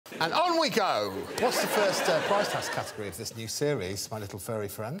And on we go! What's the first prize task category of this new series, my little furry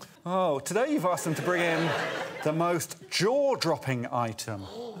friend? Oh, today you've asked them to bring in the most jaw-dropping item.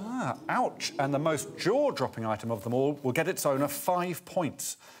 Ah, ouch. And the most jaw-dropping item of them all will get its owner 5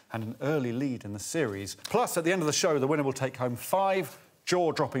 points and an early lead in the series. Plus, at the end of the show, the winner will take home 5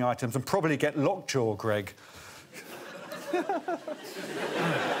 jaw-dropping items and probably get lockjaw, Greg.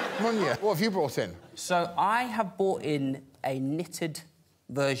 Munya, what have you brought in? So I have brought in a knitted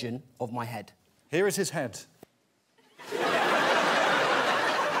version of my head. Here is his head.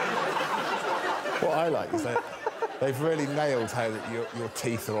 What I like is that they've really nailed how that your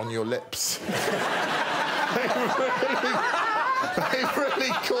teeth are on your lips. They've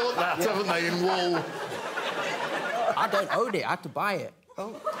really caught that, haven't they, in wool? I don't own it, I had to buy it. Oh.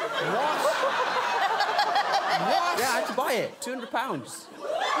 What? What? Yeah, I had to buy it. £200.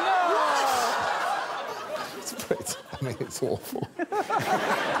 It's pretty... I mean, it's awful.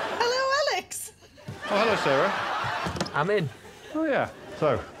 Hello, Alex. Oh, hello, Sarah. I'm in. Oh, yeah.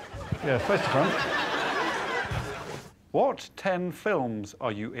 So, yeah, face to front. What 10 films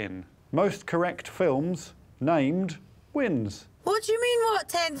are you in? Most correct films named wins. What do you mean, what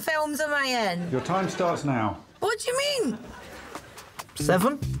 10 films am I in? Your time starts now. What do you mean?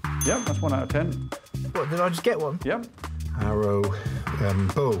 7? Yep, that's 1 out of 10. What, did I just get one? Yep. Arrow,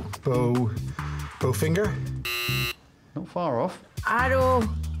 Bowfinger. Not far off. Arrow,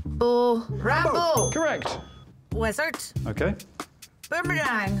 bow, Rambo. Correct. Wizard. OK.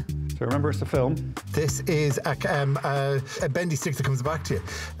 Boomerang. So remember, it's a film. This is a bendy stick that comes back to you.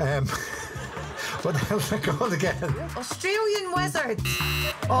 What the hell's that called again? Australian wizard.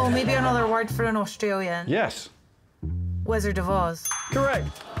 Oh, maybe another word for an Australian. Yes. Wizard of Oz. Correct.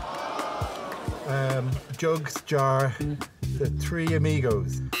 Jugs, jar, the Three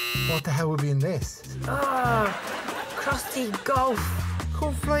Amigos. What the hell would be in this? Crusty golf.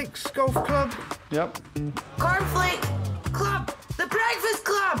 Cornflakes Golf Club. Yep. Cornflake Club. The Breakfast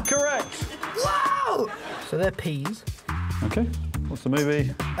Club. Correct. Whoa! So they're peas. OK. What's the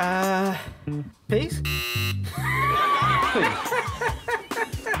movie? Peas? Please.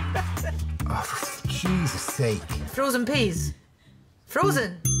 Oh, for Jesus' sake. Frozen peas.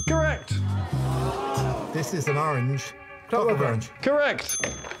 Frozen. Correct. This is an orange. Clockwork Orange. Correct.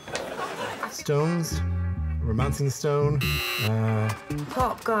 Stones. Romancing the Stone.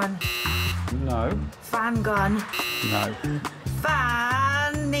 Pop gun. No. Fan gun. No.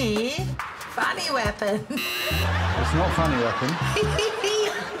 Fanny weapon. It's not Fanny Weapon.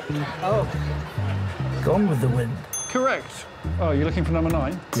 Oh. Gone with the Wind. Correct. Oh, you're looking for number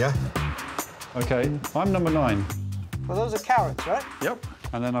 9? Yeah. OK. I'm number 9. Well, those are carrots, right? Yep.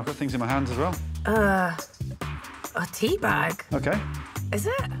 And then I've got things in my hands as well. A tea bag. OK. Is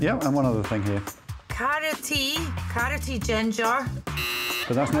it? Yeah, and one other thing here. Carroty ginger.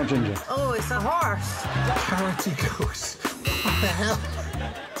 But that's not ginger. Oh, it's a horse. Karate Ghost. What the hell?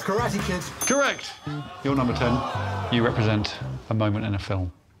 Karate Kid. Correct. You're number 10. You represent a moment in a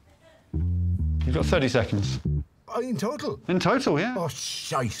film. You've got 30 seconds. Oh, in total? In total, yeah. Oh,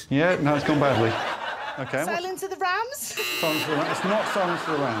 shite. Yeah, no, it's gone badly. OK. Silence of the Rams. Silence for the Rams. It's not Silence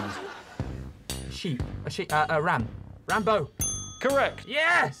for the Rams. Sheep. A ram. Rambo. Correct.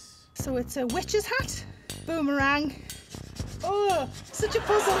 Yes! So it's a witch's hat, boomerang. Oh, such a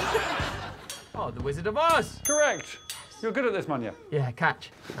puzzle. Oh, the Wizard of Oz. Correct. You're good at this, Munya. Yeah,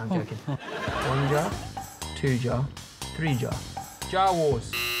 catch. I'm joking. 1 jar, 2 jar, 3 jar. Jar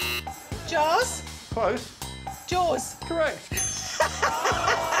Wars. Jaws. Close. Jaws. Correct.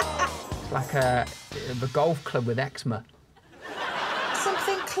 Like the golf club with eczema.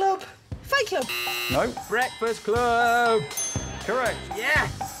 Something club. Fight Club. No. Breakfast Club. Correct.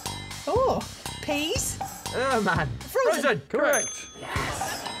 Yes. Oh, peas. Oh, man. Frozen. Correct.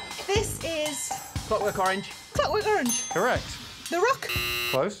 Yes. This is Clockwork Orange. Clockwork Orange. Correct. The Rock.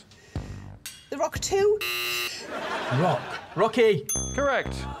 Close. The Rock 2. Rock. Rocky.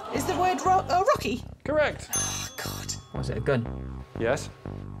 Correct. Is the word Rocky? Correct. Oh, God. Was it a gun? Yes.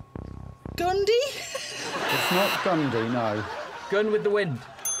 Gundy? It's not Gundy, no. Gun with the Wind.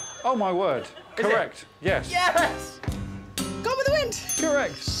 Oh, my word. Is Correct. Yes. Yes! Gone with the Wind.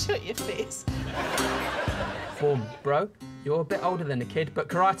 Correct. Shut your face. Form, bro. You're a bit older than a kid, but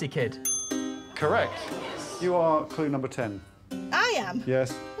Karate Kid. Correct. You are clue number 10. I am?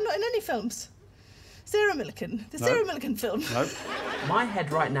 Yes. I'm not in any films. Sarah Millican. The Sarah Millican film. Nope. My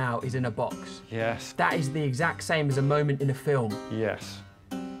head right now is in a box. Yes. That is the exact same as a moment in a film. Yes.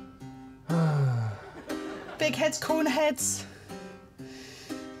 Big heads, corner heads.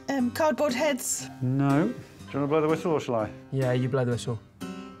 Cardboard heads. No. Do you want to blow the whistle or shall I? Yeah, you blow the whistle.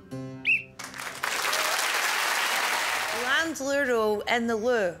 Landlord roll in the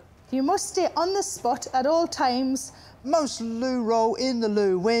loo? You must stay on the spot at all times. Most loo roll in the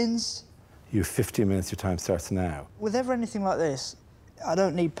loo wins. You have 15 minutes, your time starts now. With ever anything like this, I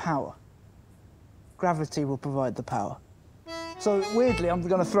don't need power. Gravity will provide the power. So, weirdly, I'm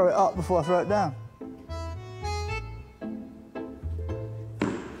going to throw it up before I throw it down.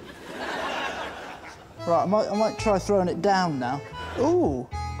 Right, I might try throwing it down now. Ooh,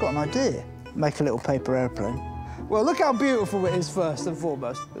 got an idea. Make a little paper airplane. Well, look how beautiful it is first and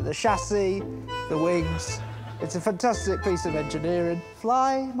foremost. The chassis, the wings. It's a fantastic piece of engineering.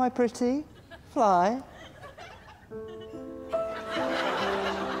 Fly, my pretty, fly.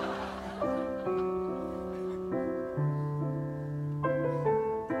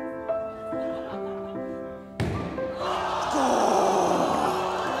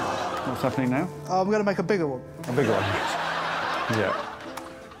 What's happening now? Oh, I'm going to make a bigger one. A bigger one? Yeah.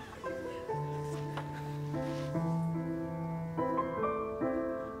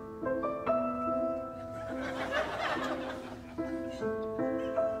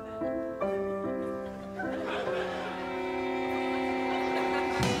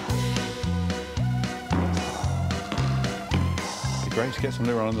 It'd be great to get some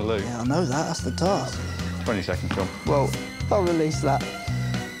lure on the loo. Yeah, I know that. That's the task. 20 seconds, John. Well, I'll release that.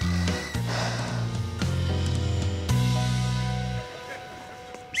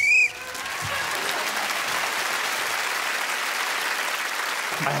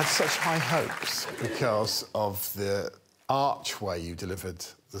 I had such high hopes because of the archway you delivered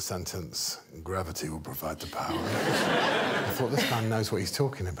the sentence, gravity will provide the power. I thought, this man knows what he's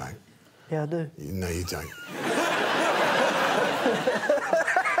talking about. Yeah, I do. No, you don't.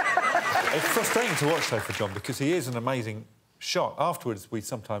 It's frustrating to watch, though, for John, because he is an amazing shot. Afterwards, we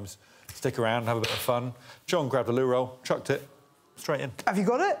sometimes stick around and have a bit of fun. John grabbed a loo roll, chucked it straight in. Have you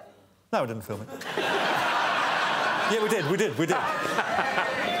got it? No, I didn't film it. Yeah, we did.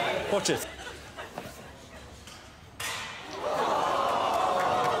 Watch it.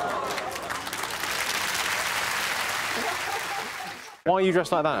 Why are you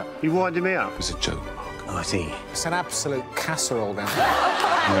dressed like that? You winding me up? It's a joke. Oh, I see. It's an absolute casserole down there.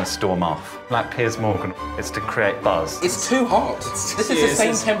 I'm going to storm off. Like Piers Morgan, it's to create buzz. It's too hot. This is the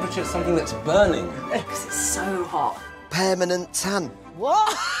same temperature as something that's burning. Because it's so hot. Permanent tan.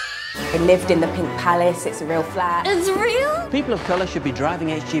 What? I lived in the Pink Palace. It's a real flat. It's real? People of colour should be driving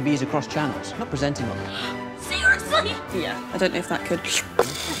HGVs across channels, not presenting them. Seriously? Yeah, I don't know if that could.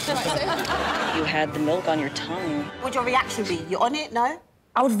 You had the milk on your tongue. What would your reaction be? You on it? No?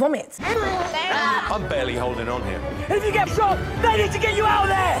 I would vomit. I'm barely holding on here. If you get shot, they need to get you out of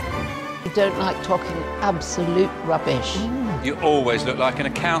there! You don't like talking absolute rubbish. You always look like an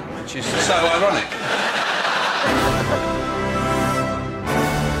accountant, which is so ironic.